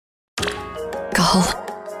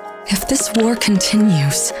Skull, if this war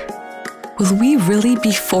continues, will we really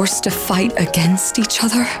be forced to fight against each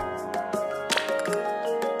other?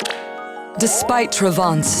 Despite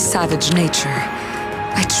Travant's savage nature,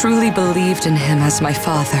 I truly believed in him as my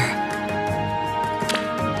father.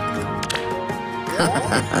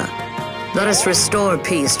 Let us restore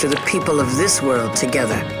peace to the people of this world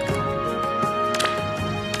together.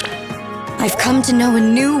 I've come to know a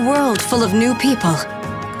new world full of new people,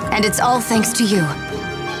 and it's all thanks to you.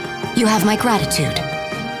 You have my gratitude.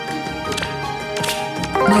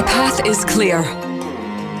 My path is clear.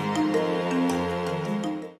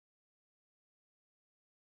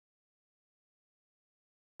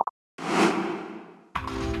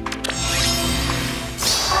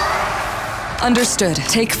 Understood.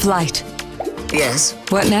 Take flight. Yes?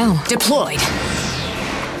 What now? Deployed.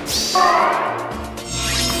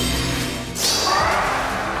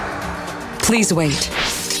 Please wait.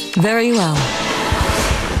 Very well.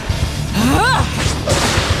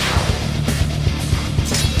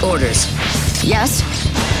 Orders. Yes?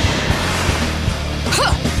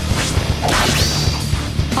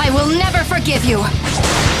 I will never forgive you!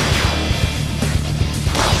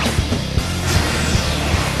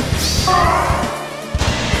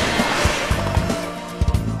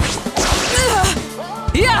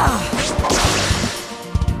 Yeah!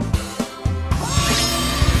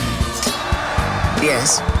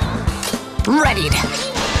 Yes? Readied.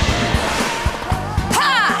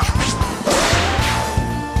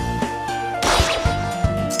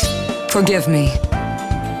 Forgive me.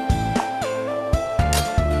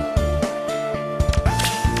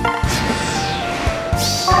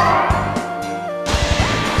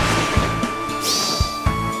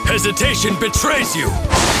 Hesitation betrays you!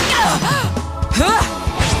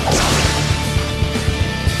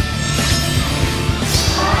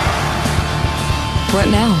 What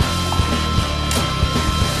now?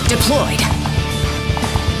 Deployed.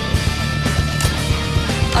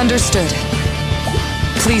 Understood.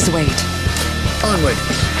 Please wait. Onward.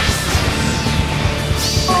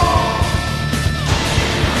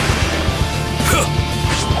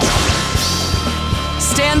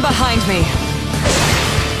 Stand behind me.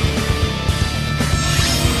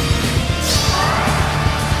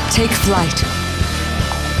 Take flight.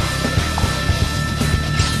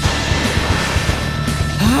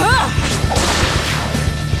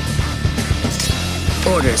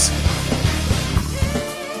 Orders.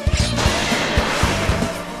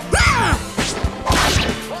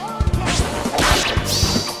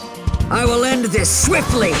 I will end this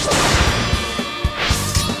swiftly!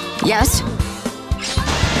 Yes?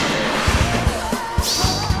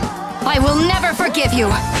 I will never forgive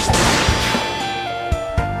you!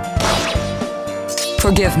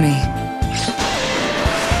 Forgive me.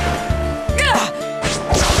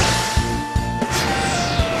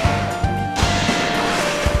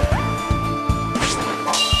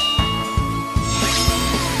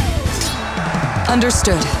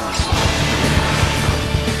 Understood.